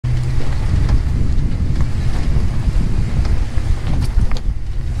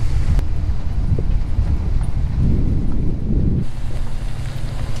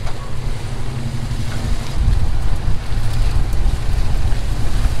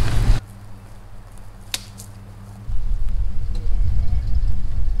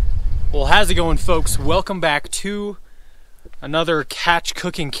Well, how's it going, folks? Welcome back to another catch,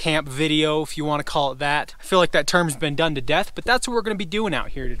 cook, and camp video, if you want to call it that. I feel like that term's been done to death, but that's what we're going to be doing out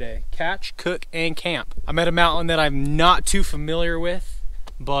here today. Catch, cook, and camp. I'm at a mountain that I'm not too familiar with,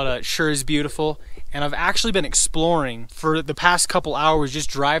 but it sure is beautiful. And I've actually been exploring for the past couple hours, just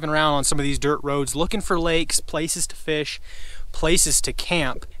driving around on some of these dirt roads, looking for lakes, places to fish, places to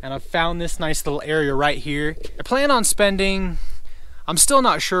camp. And I've found this nice little area right here. I plan on spending, I'm still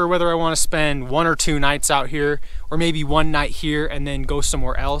not sure whether I want to spend 1 or 2 nights out here, or maybe 1 night here and then go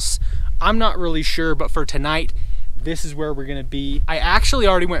somewhere else. I'm not really sure, but for tonight, this is where we're gonna be. I actually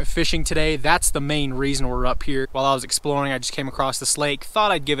already went fishing today. That's the main reason we're up here. While I was exploring, I just came across this lake,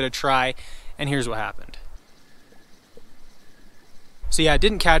 thought I'd give it a try, and here's what happened. So yeah, I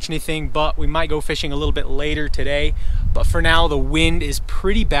didn't catch anything, but we might go fishing a little bit later today. But for now, the wind is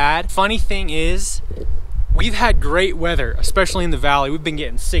pretty bad. Funny thing is, we've had great weather, especially in the valley. We've been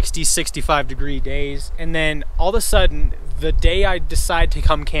getting 60, 65 degree days. And then all of a sudden, the day I decide to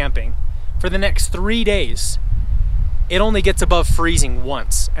come camping, for the next 3 days, it only gets above freezing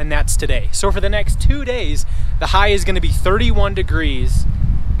once, and that's today. So for the next 2 days, the high is gonna be 31 degrees,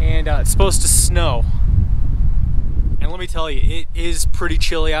 and it's supposed to snow. And let me tell you, it is pretty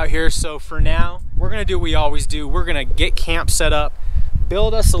chilly out here. So for now, we're gonna do what we always do. We're gonna get camp set up,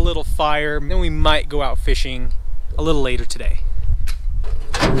 build us a little fire, and then we might go out fishing a little later today.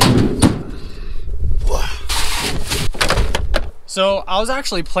 So I was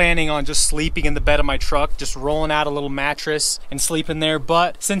actually planning on just sleeping in the bed of my truck, just rolling out a little mattress and sleeping there.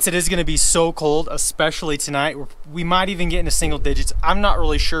 But since it is gonna be so cold, especially tonight, we might even get into single digits. I'm not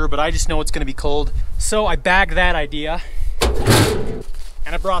really sure, but I just know it's gonna be cold. So I bagged that idea and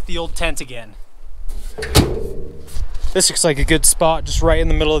I brought the old tent again. This looks like a good spot, just right in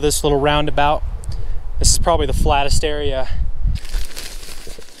the middle of this little roundabout. This is probably the flattest area.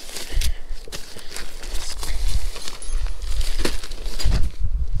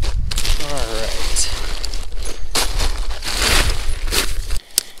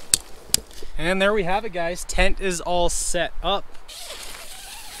 And there we have it, guys. Tent is all set up.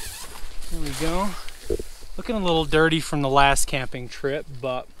 There we go. Looking a little dirty from the last camping trip,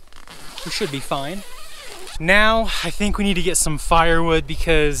 but we should be fine. Now, I think we need to get some firewood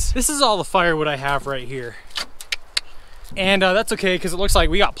because this is all the firewood I have right here. And that's okay, because it looks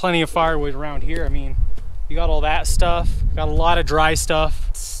like we got plenty of firewood around here. I mean, we got all that stuff, got a lot of dry stuff.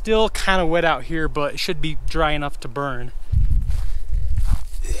 It's still kind of wet out here, but it should be dry enough to burn.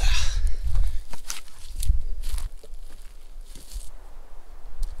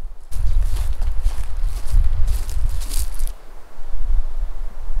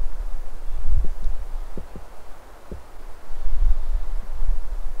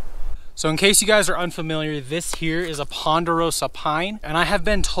 So in case you guys are unfamiliar, this here is a ponderosa pine, and I have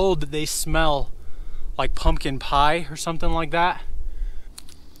been told that they smell like pumpkin pie or something like that.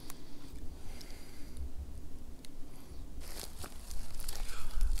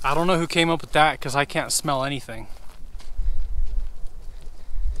 I don't know who came up with that because I can't smell anything.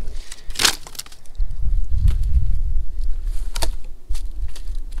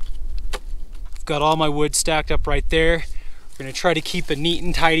 I've got all my wood stacked up right there. We're gonna try to keep a neat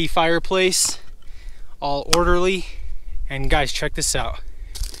and tidy fireplace, all orderly. And guys, check this out.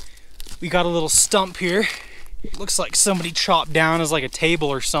 We got a little stump here. It looks like somebody chopped down as like a table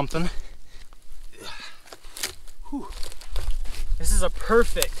or something. Whew. This is a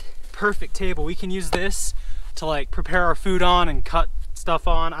perfect table. We can use this to like prepare our food on and cut stuff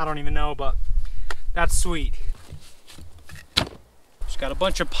on. I don't even know, but that's sweet. Got a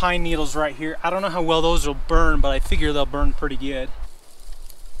bunch of pine needles right here. I don't know how well those will burn, but I figure they'll burn pretty good.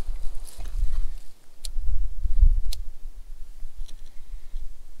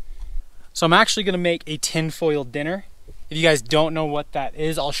 So I'm actually gonna make a tinfoil dinner. If you guys don't know what that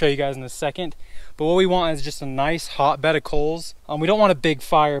is, I'll show you guys in a second. But what we want is just a nice hot bed of coals. We don't want a big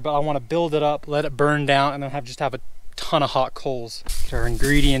fire, but I want to build it up, let it burn down, and then just have a ton of hot coals. Get our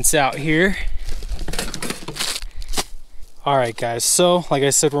ingredients out here. Alright guys, so like I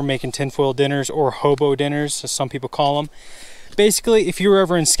said, we're making tinfoil dinners, or hobo dinners as some people call them. Basically, if you were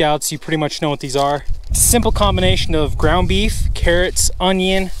ever in Scouts, you pretty much know what these are. It's a simple combination of ground beef, carrots,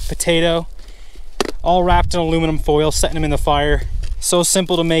 onion, potato, all wrapped in aluminum foil, setting them in the fire. So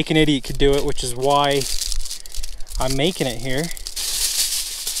simple to make, an idiot could do it, which is why I'm making it here.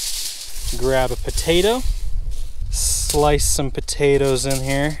 Grab a potato, slice some potatoes in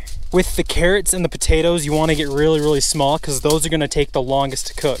here. With the carrots and the potatoes, you want to get really small because those are going to take the longest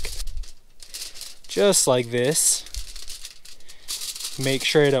to cook. Just like this. Make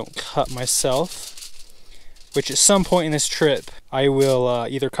sure I don't cut myself. which at some point in this trip, I will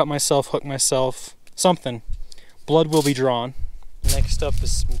either cut myself, hook myself, something. Blood will be drawn. Next up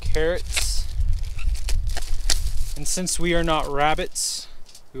is some carrots. And since we are not rabbits,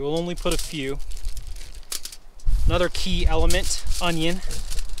 we will only put a few. Another key element, onion.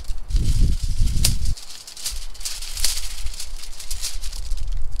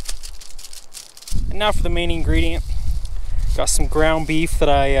 And now for the main ingredient. Got some ground beef that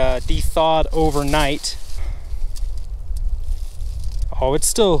I de-thawed overnight. Oh, it's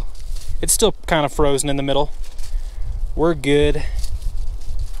still kind of frozen in the middle. We're good.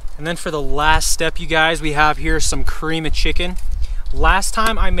 And then for the last step, you guys, we have here some cream of chicken. Last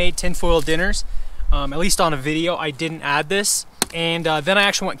time I made tinfoil dinners, at least on a video, I didn't add this. And then I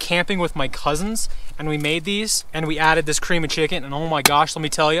actually went camping with my cousins and we made these and we added this cream of chicken, and oh my gosh, let me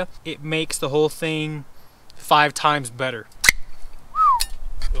tell you, it makes the whole thing 5 times better.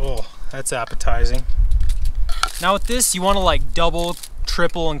 Oh, that's appetizing. Now with this, you want to like double,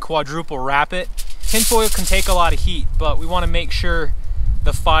 triple, and quadruple wrap it. Tinfoil can take a lot of heat, but we want to make sure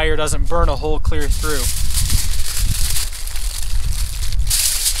the fire doesn't burn a hole clear through.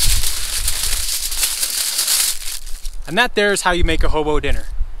 And that there is how you make a hobo dinner.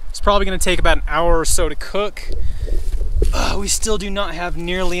 It's probably going to take about an hour or so to cook. We still do not have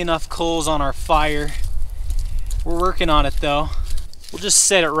nearly enough coals on our fire. We're working on it though. We'll just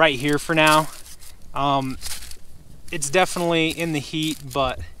set it right here for now. It's definitely in the heat,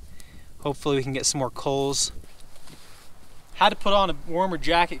 but hopefully we can get some more coals. Had to put on a warmer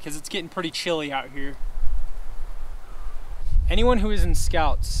jacket because it's getting pretty chilly out here. Anyone who is in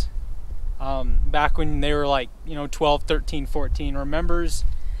Scouts, back when they were like, 12, 13, 14, remembers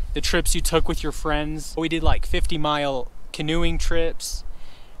the trips you took with your friends. We did like 50-mile canoeing trips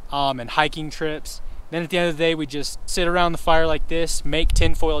and hiking trips. Then at the end of the day, we just sit around the fire like this, make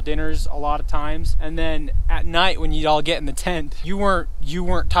tinfoil dinners a lot of times, and then at night when you'd all get in the tent, you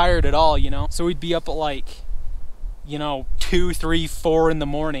weren't tired at all, So we'd be up at like, 2, 3, 4 in the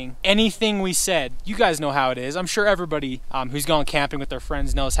morning. Anything we said, you guys know how it is. I'm sure everybody who's gone camping with their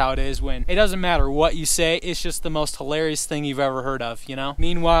friends knows how it is when it doesn't matter what you say, it's just the most hilarious thing you've ever heard of,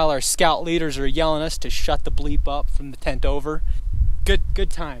 Meanwhile, our scout leaders are yelling us to shut the bleep up from the tent over. Good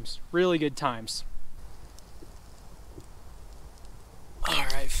times, really good times. All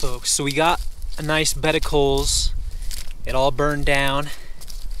right, folks, so we got a nice bed of coals. It all burned down.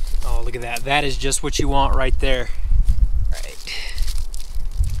 Oh, look at that. That is just what you want right there. Right.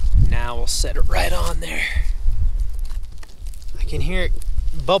 Now we'll set it right on there. I can hear it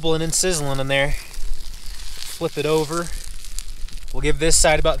bubbling and sizzling in there. Flip it over. We'll give this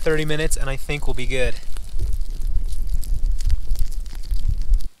side about 30 minutes and I think we'll be good.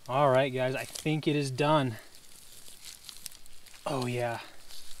 All right, guys, I think it is done. Oh yeah.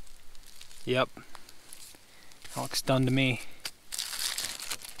 Yep. That looks done to me.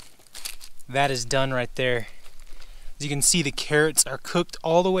 That is done right there. As you can see, the carrots are cooked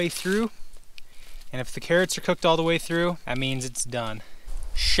all the way through. And if the carrots are cooked all the way through, that means it's done.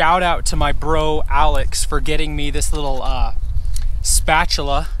 Shout out to my bro Alex for getting me this little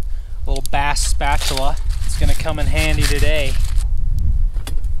spatula, little bass spatula. It's gonna come in handy today.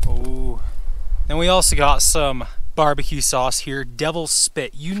 Oh. Then we also got some barbecue sauce here, Devil's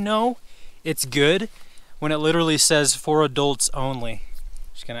Spit. It's good when it literally says for adults only.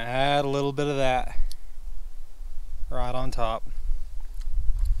 Just gonna add a little bit of that right on top.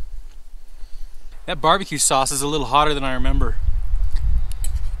 That barbecue sauce is a little hotter than I remember.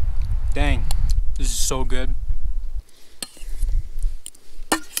 Dang, this is so good.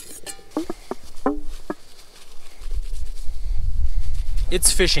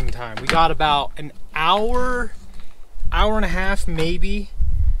 It's fishing time. We got about an hour and a half maybe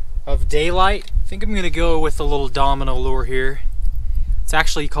of daylight. I think I'm gonna go with a little domino lure here. It's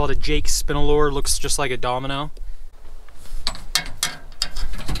actually called a Jake spinel lure. Looks just like a domino.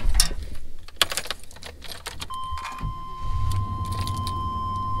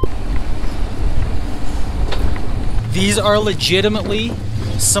 These are legitimately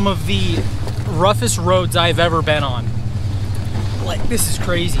some of the roughest roads I've ever been on. Like, this is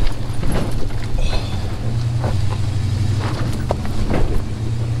crazy.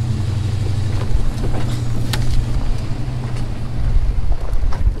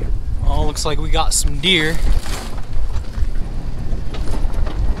 Oh, looks like we got some deer.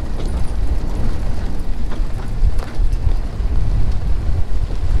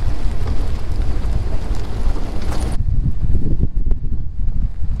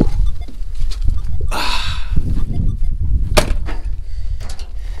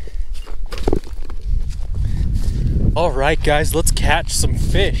 All right, guys, let's catch some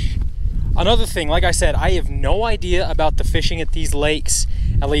fish. Another thing, like I said, I have no idea about the fishing at these lakes,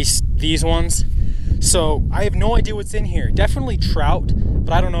 at least these ones. So I have no idea what's in here. Definitely trout,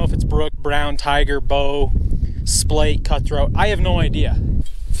 but I don't know if it's brook, brown, tiger, bow, splake, cutthroat. I have no idea.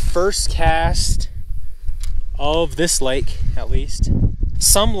 First cast of this lake, at least.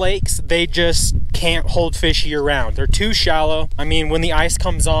 Some lakes, they just can't hold fish year round. They're too shallow. I mean, when the ice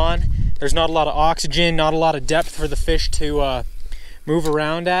comes on, there's not a lot of oxygen, not a lot of depth for the fish to move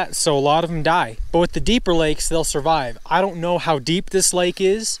around at, so a lot of them die. But with the deeper lakes, they'll survive. I don't know how deep this lake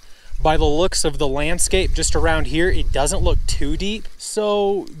is. By the looks of the landscape just around here, it doesn't look too deep.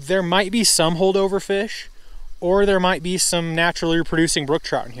 So there might be some holdover fish, or there might be some naturally reproducing brook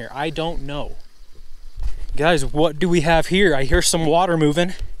trout in here. I don't know. Guys, what do we have here? I hear some water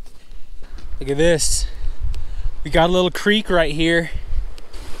moving. Look at this. We got a little creek right here.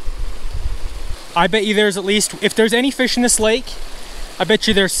 I bet you there's at least, if there's any fish in this lake, I bet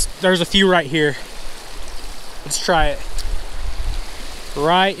you there's a few right here. Let's try it.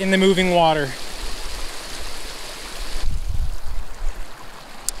 Right in the moving water.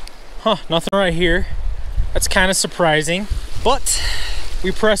 Huh, nothing right here. That's kind of surprising, but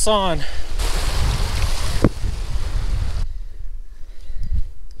we press on.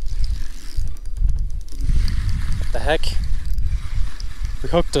 What the heck? We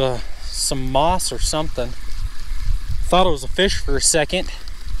hooked some moss or something. Thought it was a fish for a second.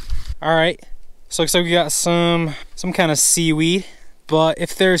 All right, so looks like we got some kind of seaweed. But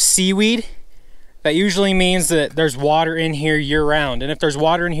if there's seaweed, that usually means that there's water in here year round. And if there's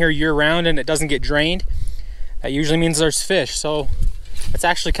water in here year round and it doesn't get drained, that usually means there's fish. So that's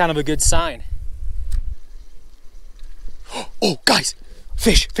actually kind of a good sign. Oh, guys,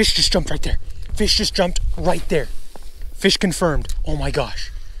 fish just jumped right there. Fish just jumped right there. Fish confirmed. Oh my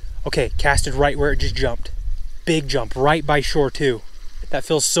gosh. Okay, casted right where it just jumped. Big jump, right by shore too. That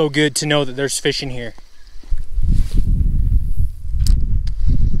feels so good to know that there's fish in here.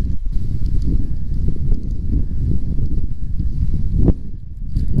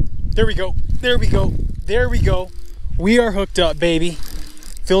 There we go, there we go, there we go. We are hooked up, baby.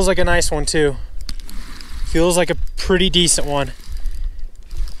 Feels like a nice one too. Feels like a pretty decent one.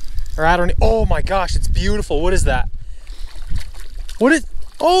 Or I don't, oh my gosh, it's beautiful. What is that? What is,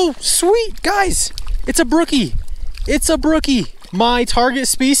 oh sweet, guys. It's a brookie. It's a brookie. My target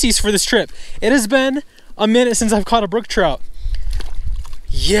species for this trip. It has been a minute since I've caught a brook trout.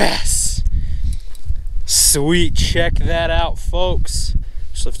 Yes. Sweet, check that out, folks.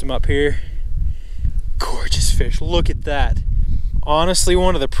 Just lift him up here. Gorgeous fish, look at that. Honestly,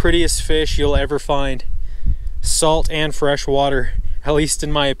 one of the prettiest fish you'll ever find. Salt and fresh water, at least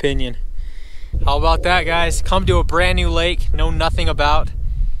in my opinion. How about that, guys? Come to a brand new lake, know nothing about,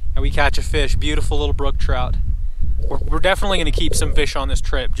 and we catch a fish. Beautiful little brook trout. We're definitely gonna keep some fish on this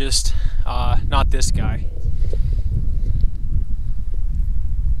trip, just not this guy.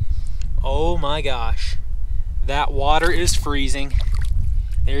 Oh my gosh. That water is freezing.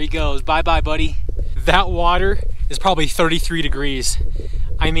 There he goes. Bye-bye, buddy. That water is probably 33 degrees.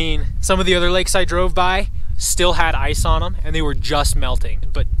 I mean, some of the other lakes I drove by still had ice on them and they were just melting.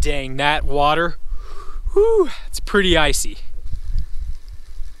 But dang, that water, whew, it's pretty icy.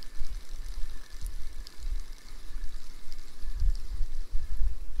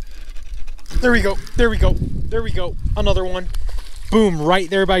 There we go, there we go, there we go. Another one. Boom, right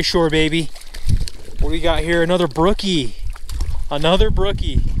there by shore, baby. What do we got here? Another brookie. Another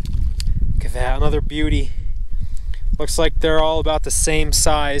brookie. Look at that, another beauty. Looks like they're all about the same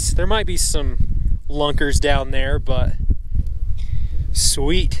size. There might be some lunkers down there, but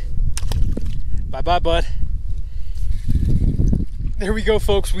sweet. Bye-bye, bud. There we go,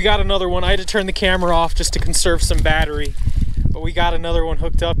 folks. We got another one. I had to turn the camera off just to conserve some battery, but we got another one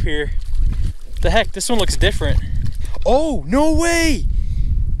hooked up here. What the heck, this one looks different. Oh, no way!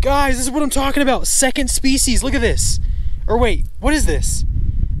 Guys, this is what I'm talking about. Second species, look at this. Or wait, what is this?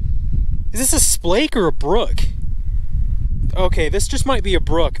 Is this a splake or a brook? Okay, this just might be a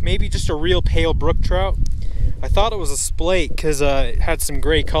brook. Maybe just a real pale brook trout. I thought it was a splake because it had some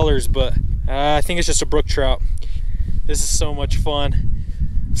gray colors, but I think it's just a brook trout. This is so much fun.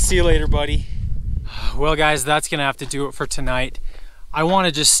 See you later, buddy. Well, guys, that's gonna have to do it for tonight. I want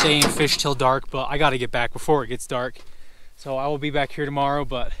to just stay and fish till dark, but I got to get back before it gets dark. So I will be back here tomorrow,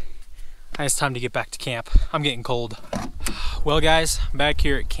 but it's time to get back to camp. I'm getting cold. Well, guys, I'm back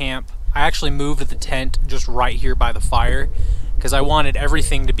here at camp. I actually moved the tent just right here by the fire because I wanted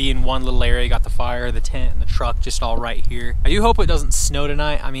everything to be in one little area. Got the fire, the tent, and the truck just all right here. I do hope it doesn't snow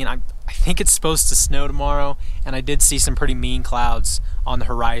tonight. I mean, I think it's supposed to snow tomorrow, and I did see some pretty mean clouds on the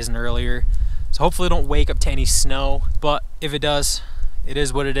horizon earlier. So hopefully it don't wake up to any snow, but if it does, it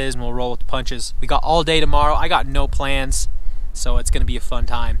is what it is, and we'll roll with the punches. We got all day tomorrow. I got no plans, so it's gonna be a fun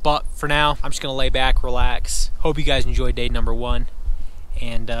time. But for now, I'm just gonna lay back, relax. Hope you guys enjoyed day number 1,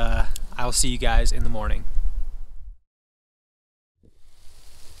 and I'll see you guys in the morning.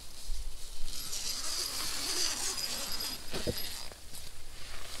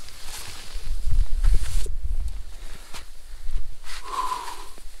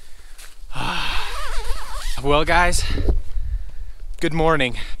 Well guys, good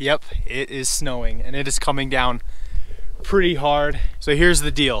morning. Yep, it is snowing and it is coming down pretty hard. So here's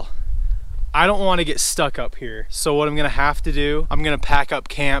the deal. I don't want to get stuck up here. So what I'm gonna have to do, I'm gonna pack up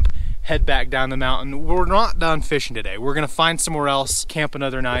camp, head back down the mountain. We're not done fishing today. We're gonna find somewhere else, camp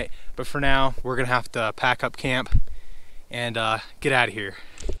another night. But for now, we're gonna have to pack up camp and get out of here.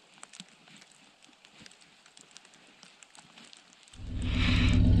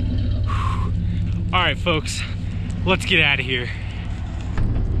 All right, folks, let's get out of here.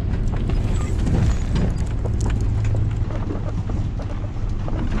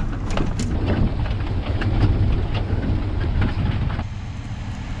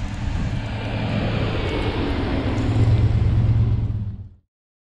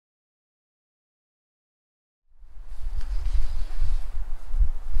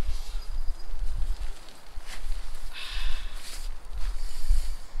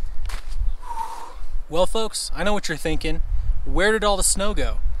 Well folks, I know what you're thinking. Where did all the snow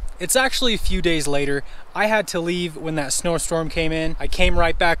go? It's actually a few days later. I had to leave when that snowstorm came in. I came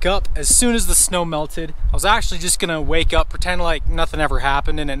right back up as soon as the snow melted. I was actually just gonna wake up, pretend like nothing ever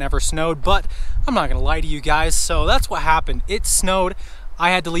happened and it never snowed, but I'm not gonna lie to you guys, so that's what happened. It snowed. I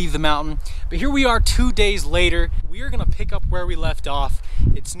had to leave the mountain, but here we are 2 days later. We are gonna pick up where we left off.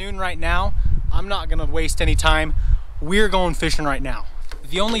 It's noon right now. I'm not gonna waste any time. We're going fishing right now.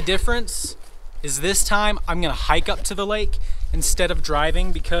 The only difference is this time I'm gonna hike up to the lake instead of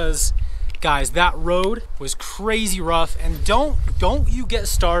driving, because guys, that road was crazy rough. And don't you get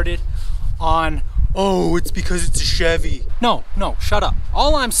started on, oh, it's because it's a Chevy. No, shut up.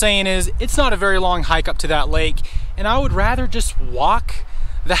 All I'm saying is it's not a very long hike up to that lake, and I would rather just walk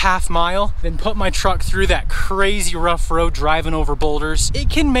the half mile than put my truck through that crazy rough road driving over boulders. It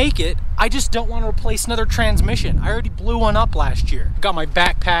can make it. I just don't want to replace another transmission. I already blew one up last year. Got my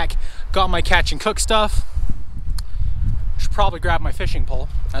backpack, got my catch and cook stuff. Should probably grab my fishing pole.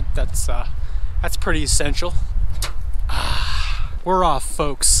 That's pretty essential. We're off,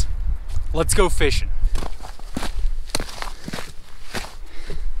 folks. Let's go fishing.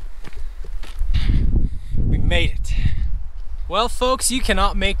 We made it. Well folks, you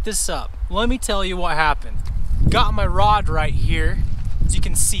cannot make this up. Let me tell you what happened. Got my rod right here. As you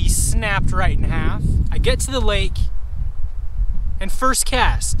can see, snapped right in half. I get to the lake, and first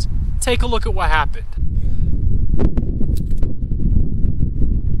cast, take a look at what happened.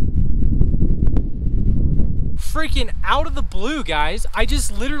 Freaking out of the blue, guys. I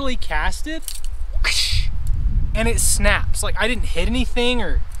just literally cast it, and it snaps. Like I didn't hit anything,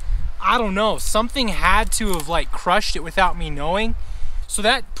 or I don't know, something had to have like crushed it without me knowing. So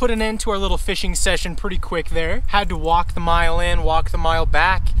that put an end to our little fishing session pretty quick there. Had to walk the mile in, walk the mile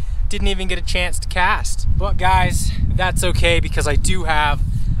back. Didn't even get a chance to cast. But guys, that's okay, because I do have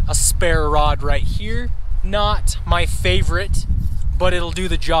a spare rod right here. Not my favorite, but it'll do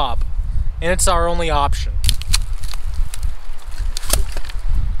the job. And it's our only option.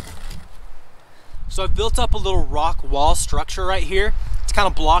 So I've built up a little rock wall structure right here to kind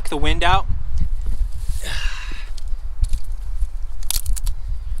of block the wind out.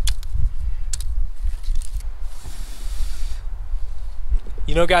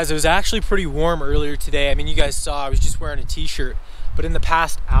 You know guys, it was actually pretty warm earlier today. I mean, you guys saw I was just wearing a t-shirt, but in the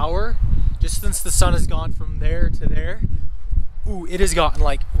past hour, just since the sun has gone from there to there, ooh, it has gotten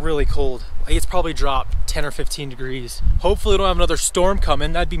like really cold. Like it's probably dropped 10 or 15 degrees. Hopefully we don't have another storm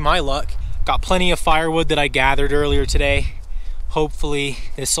coming. That'd be my luck. Got plenty of firewood that I gathered earlier today. Hopefully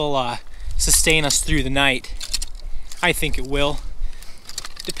this will sustain us through the night. I think it will,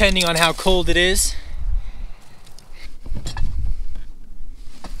 depending on how cold it is.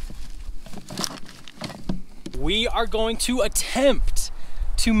 We are going to attempt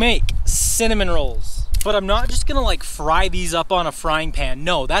to make cinnamon rolls, but I'm not just gonna like fry these up on a frying pan.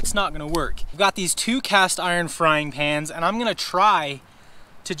 No, that's not gonna work. I've got these 2 cast iron frying pans, and I'm gonna try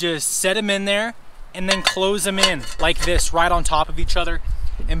to just set them in there and then close them in like this, right on top of each other,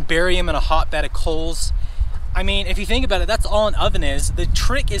 and bury them in a hot bed of coals. I mean, if you think about it, that's all an oven is. The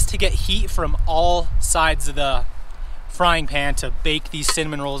trick is to get heat from all sides of the frying pan to bake these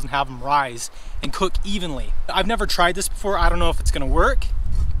cinnamon rolls and have them rise and cook evenly. I've never tried this before. I don't know if it's gonna work,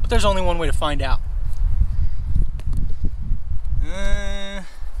 but there's only one way to find out.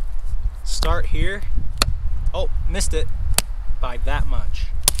 start here. Oh, missed it by that much.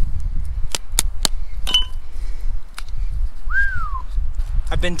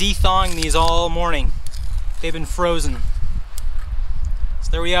 I've been de-thawing these all morning. They've been frozen.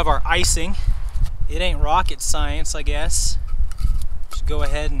 So there we have our icing. It ain't rocket science, I guess. Just go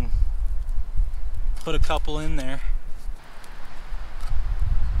ahead and put a couple in there.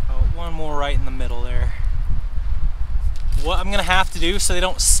 Oh, one more right in the middle there. What I'm gonna have to do so they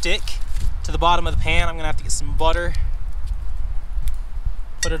don't stick to the bottom of the pan, I'm gonna have to get some butter,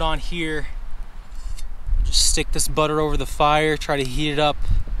 put it on here, just stick this butter over the fire, try to heat it up.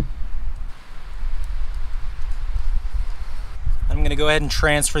 I'm gonna go ahead and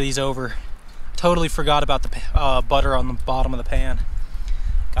transfer these over. Totally forgot about the butter on the bottom of the pan.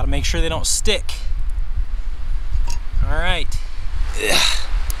 Gotta make sure they don't stick. All right,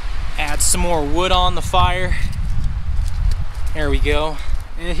 add some more wood on the fire. There we go.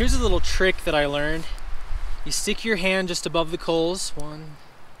 And here's a little trick that I learned. You stick your hand just above the coals. One.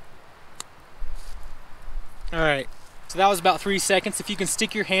 All right, so that was about 3 seconds. If you can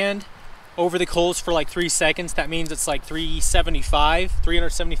stick your hand over the coals for like 3 seconds, that means it's like 375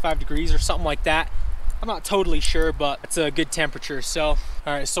 degrees or something like that. I'm not totally sure, but it's a good temperature. So, all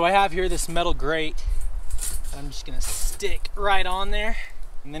right, so I have here this metal grate. I'm just gonna stick right on there.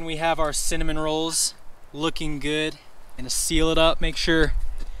 And then we have our cinnamon rolls looking good. Gonna seal it up, make sure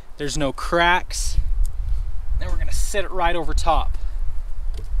there's no cracks. Then we're gonna set it right over top.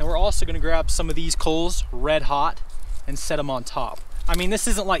 And we're also gonna grab some of these coals, red hot, and set them on top. I mean, this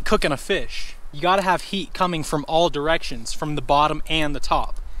isn't like cooking a fish. You gotta have heat coming from all directions, from the bottom and the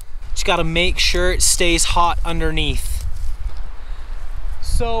top. Just gotta make sure it stays hot underneath.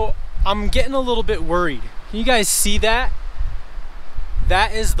 So I'm getting a little bit worried. Can you guys see that?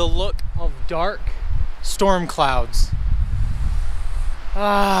 That is the look of dark storm clouds.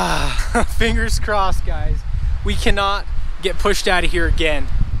 Fingers crossed, guys. We cannot get pushed out of here again.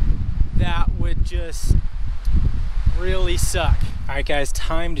 That would just really suck. All right, guys,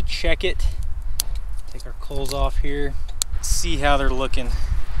 time to check it. Take our coals off here. See how they're looking.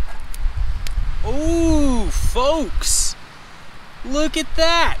 Ooh, folks, look at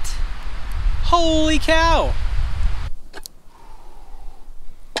that. Holy cow.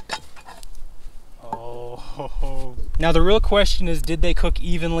 Oh. Now the real question is, did they cook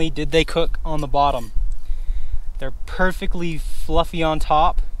evenly? Did they cook on the bottom? They're perfectly fluffy on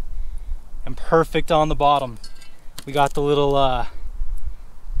top and perfect on the bottom. We got the little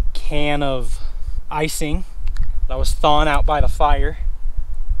can of icing that was thawing out by the fire.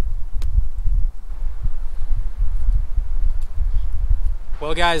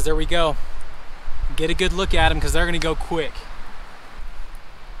 Well, guys, there we go. Get a good look at them because they're gonna go quick.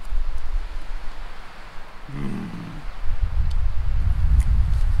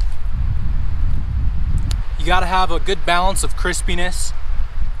 You gotta have a good balance of crispiness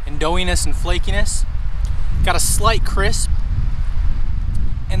and doughiness and flakiness. Got a slight crisp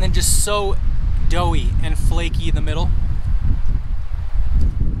and then just so doughy and flaky in the middle.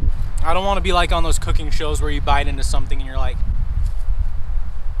 I don't want to be like on those cooking shows where you bite into something and you're like,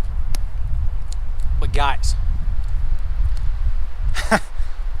 but guys.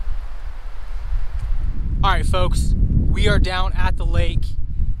 All right, folks, we are down at the lake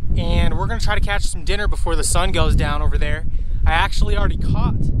and we're gonna try to catch some dinner before the sun goes down over there. I actually already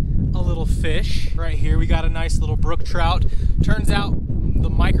caught a little fish right here. We got a nice little brook trout. Turns out the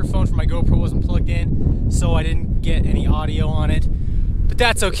microphone for my GoPro wasn't plugged in, so I didn't get any audio on it, but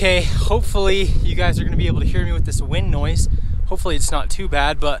that's okay. Hopefully you guys are gonna be able to hear me with this wind noise. Hopefully it's not too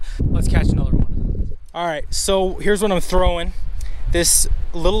bad, but let's catch another one. All right, so here's what I'm throwing. This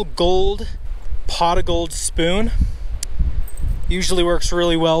little pot of gold spoon. Usually works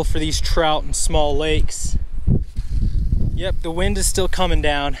really well for these trout in small lakes. Yep, the wind is still coming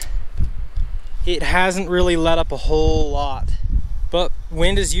down. It hasn't really let up a whole lot, but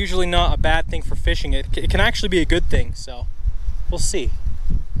wind is usually not a bad thing for fishing. It can actually be a good thing, so we'll see.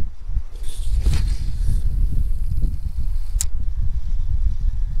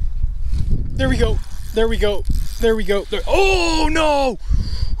 There we go. There we go. There we go. There. Oh no!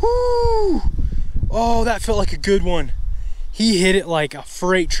 Woo! Oh, that felt like a good one. He hit it like a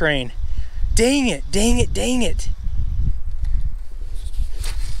freight train. Dang it, dang it, dang it.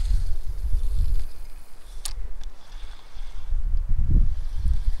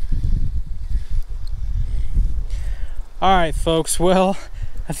 All right, folks, well,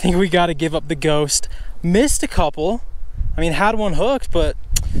 I think we got to give up the ghost. Missed a couple. I mean, had one hooked, but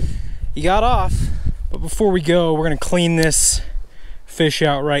he got off. But before we go, we're gonna clean this fish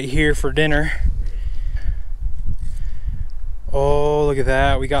out right here for dinner. Oh, look at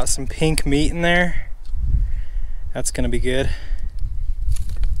that. We got some pink meat in there. That's gonna be good.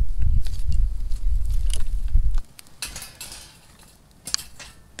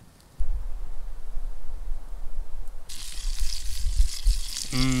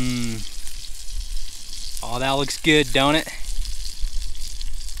 Oh, that looks good, don't it?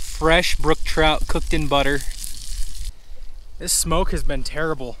 Fresh brook trout cooked in butter. This smoke has been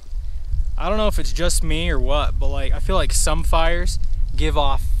terrible. I don't know if it's just me or what, but like I feel like some fires give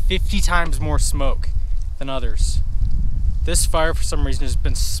off 50 times more smoke than others. This fire for some reason has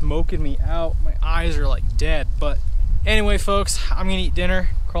been smoking me out. My eyes are like dead. But anyway, folks, I'm gonna eat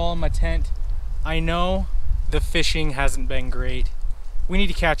dinner, crawl in my tent. I know the fishing hasn't been great. We need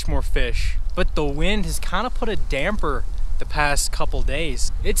to catch more fish, but the wind has kind of put a damper the past couple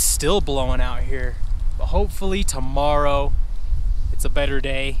days. It's still blowing out here, but hopefully tomorrow it's a better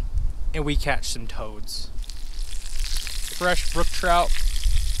day and we catch some toads. Fresh brook trout.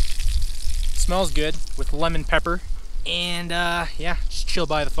 Smells good with lemon pepper. And yeah, just chill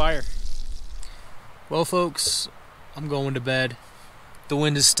by the fire. Well, folks, I'm going to bed. The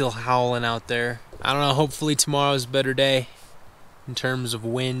wind is still howling out there. I don't know, hopefully tomorrow's a better day in terms of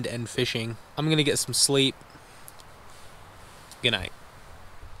wind and fishing. I'm gonna get some sleep. Good night.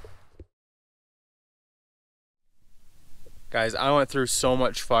 Guys, I went through so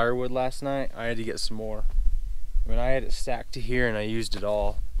much firewood last night, I had to get some more. I mean, I had it stacked to here and I used it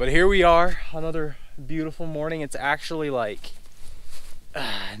all. But here we are, another beautiful morning. It's actually like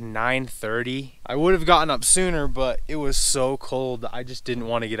 9:30. I would have gotten up sooner, but it was so cold I just didn't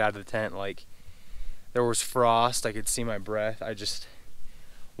want to get out of the tent. Like, there was frost, I could see my breath. I just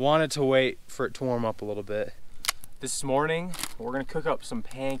wanted to wait for it to warm up a little bit. This morning, we're gonna cook up some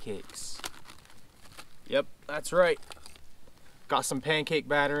pancakes. Yep, that's right. Got some pancake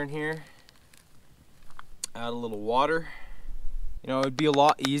batter in here. Add a little water. You know, it'd be a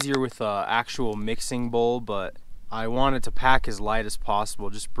lot easier with an actual mixing bowl, but I wanted to pack as light as possible.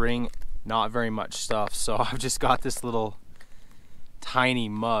 Just bring not very much stuff. So I've just got this little tiny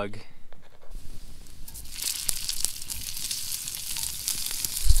mug.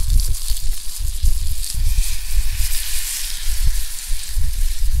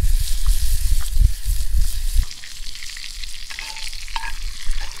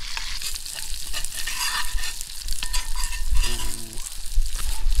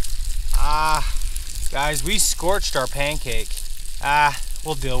 Guys, we scorched our pancake.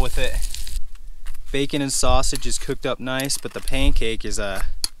 We'll deal with it. Bacon and sausage is cooked up nice, but the pancake is a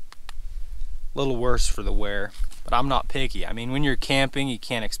little worse for the wear. But I'm not picky. I mean, when you're camping, you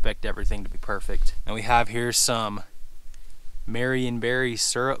can't expect everything to be perfect. And we have here some Marionberry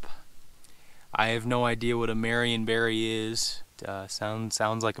syrup. I have no idea what a Marionberry is.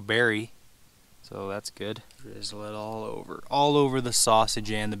 Sounds like a berry, so that's good. Drizzle it all over the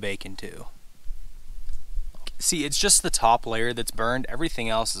sausage and the bacon too. See, it's just the top layer that's burned. Everything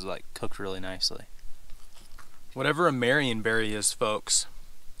else is like cooked really nicely. Whatever a Marionberry is, folks,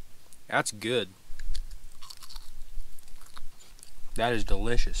 that's good. That is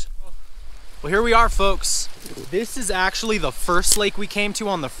delicious. Well, here we are, folks. This is actually the first lake we came to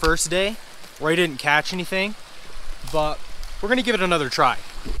on the first day, where I didn't catch anything, but we're gonna give it another try.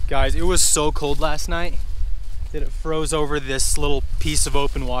 Guys, it was so cold last night that it froze over this little piece of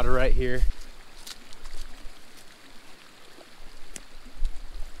open water right here.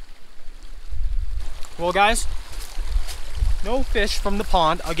 Well, guys, no fish from the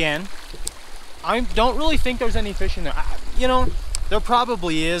pond again. I don't really think there's any fish in there. You know, there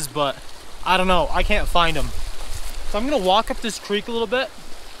probably is, but I don't know. I can't find them. So I'm gonna walk up this creek a little bit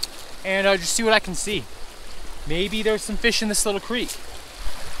and just see what I can see. Maybe there's some fish in this little creek.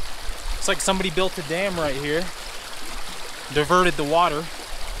 Looks like somebody built a dam right here, diverted the water.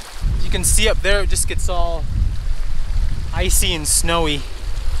 You can see up there, it just gets all icy and snowy.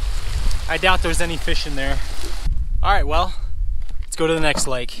 I doubt there's any fish in there. All right, well, let's go to the next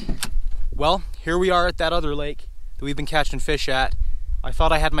lake. Well, here we are at that other lake that we've been catching fish at. I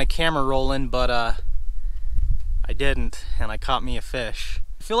thought I had my camera rolling, but I didn't, and I caught me a fish.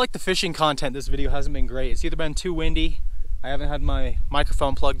 I feel like the fishing content this video hasn't been great. It's either been too windy, I haven't had my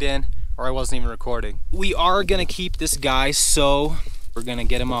microphone plugged in, or I wasn't even recording. We are gonna keep this guy, so we're gonna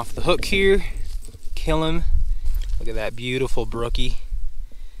get him off the hook here, kill him. Look at that beautiful brookie.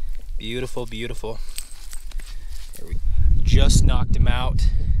 Beautiful, beautiful. There we just knocked him out.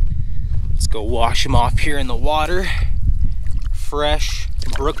 Let's go wash him off here in the water. Fresh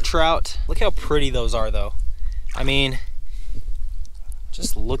brook trout. Look how pretty those are though. I mean,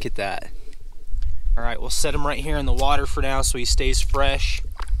 just look at that. All right, we'll set him right here in the water for now so he stays fresh.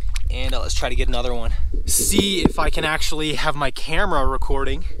 And let's try to get another one. See if I can actually have my camera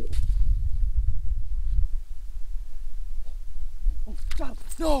recording. Oh, God.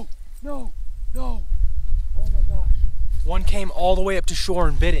 No, no, no. Oh my gosh. One came all the way up to shore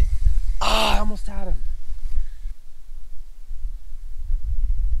and bit it. Ah, I almost had him.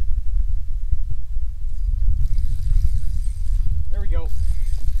 There we go.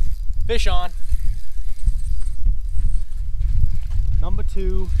 Fish on. Number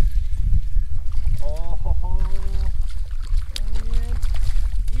 2. Oh, and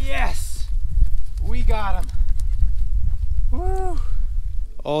yes, we got him. Woo.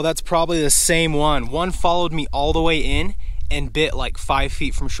 Oh, that's probably the same one. One followed me all the way in and bit like 5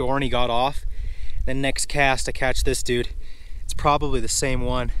 feet from shore and he got off. Then next cast, I catch this dude. It's probably the same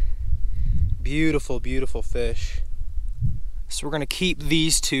one. Beautiful, beautiful fish. So we're gonna keep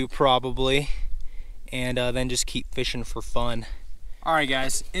these 2 probably, and then just keep fishing for fun. All right,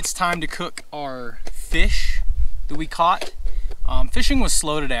 guys, it's time to cook our fish that we caught. Fishing was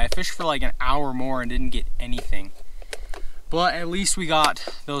slow today. I fished for like an hour more and didn't get anything. But at least we got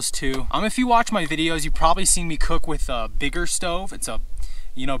those 2. If you watch my videos, you've probably seen me cook with a bigger stove. It's a,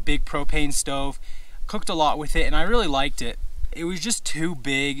 big propane stove. Cooked a lot with it, and I really liked it. It was just too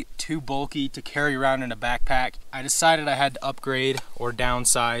big, too bulky to carry around in a backpack. I decided I had to upgrade or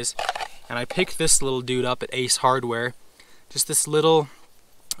downsize, and I picked this little dude up at Ace Hardware. Just this little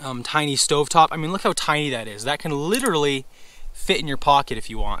tiny stovetop. I mean, look how tiny that is. That can literally fit in your pocket if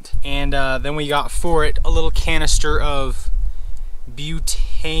you want. And then we got for it a little canister of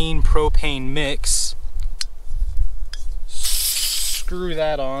butane propane mix. Screw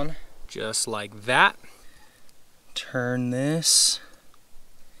that on just like that. Turn this.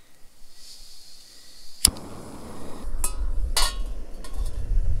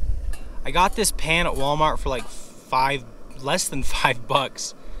 I got this pan at Walmart for like less than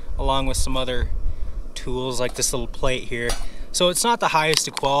 $5, along with some other tools like this little plate here. So it's not the highest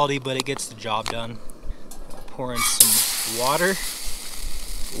of quality, but it gets the job done. Pour in some water.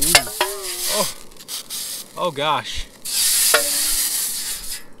 Ooh. Oh gosh.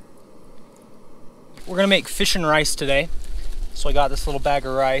 We're gonna make fish and rice today. So I got this little bag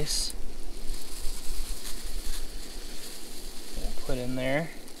of rice. We'll put in there.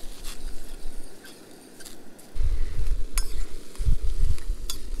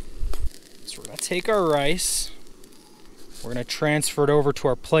 So we're gonna take our rice. We're gonna transfer it over to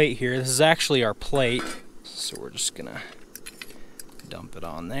our plate here. This is actually our plate. So we're just gonna dump it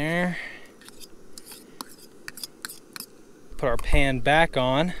on there. Put our pan back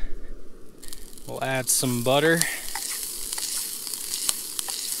on. We'll add some butter.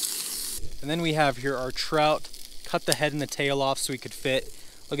 And then we have here our trout. Cut the head and the tail off so we could fit.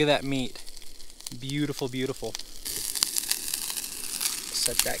 Look at that meat. Beautiful, beautiful.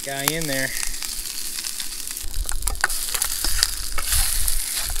 Set that guy in there.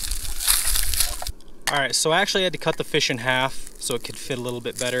 All right, so I actually had to cut the fish in half so it could fit a little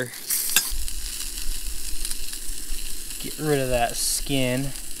bit better. Get rid of that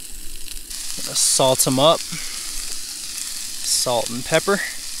skin. Gonna salt them up. Salt and pepper.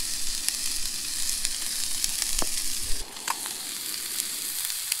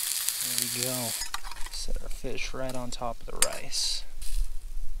 There we go. Set our fish right on top of the rice.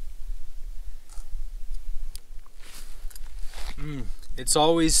 It's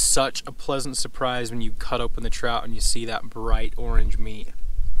always such a pleasant surprise when you cut open the trout and you see that bright orange meat.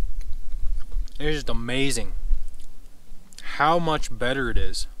 It's just amazing how much better it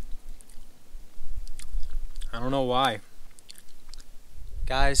is. I don't know why.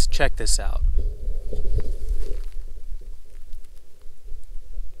 Guys, check this out.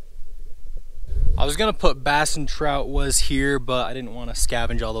 I was gonna put bass and trout was here, but I didn't want to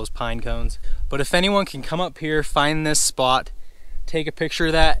scavenge all those pine cones. But if anyone can come up here, find this spot, take a picture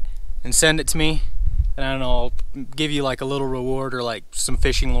of that, and send it to me, and I don't know, I'll give you like a little reward or like some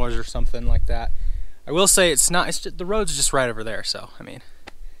fishing lures or something like that. I will say it's just, the road's just right over there, so I mean,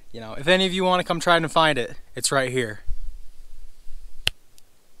 you know, if any of you want to come try and find it, it's right here.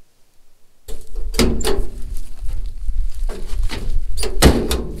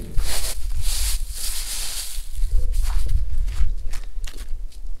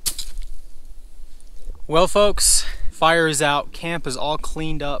 Well folks, fire is out, camp is all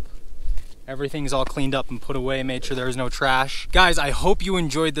cleaned up. Everything's all cleaned up and put away, made sure there was no trash. Guys, I hope you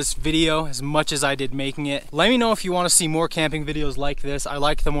enjoyed this video as much as I did making it. Let me know if you want to see more camping videos like this. I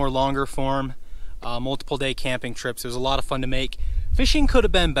like the more longer form, multiple day camping trips. It was a lot of fun to make. Fishing could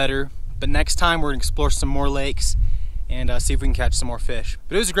have been better, but next time we're gonna explore some more lakes and see if we can catch some more fish.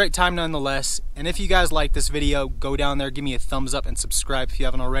 But it was a great time nonetheless, and if you guys like this video, go down there, give me a thumbs up, and subscribe if you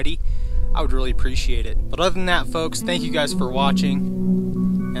haven't already. I would really appreciate it. But other than that, folks, thank you guys for watching,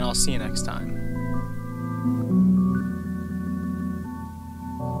 and I'll see you next time.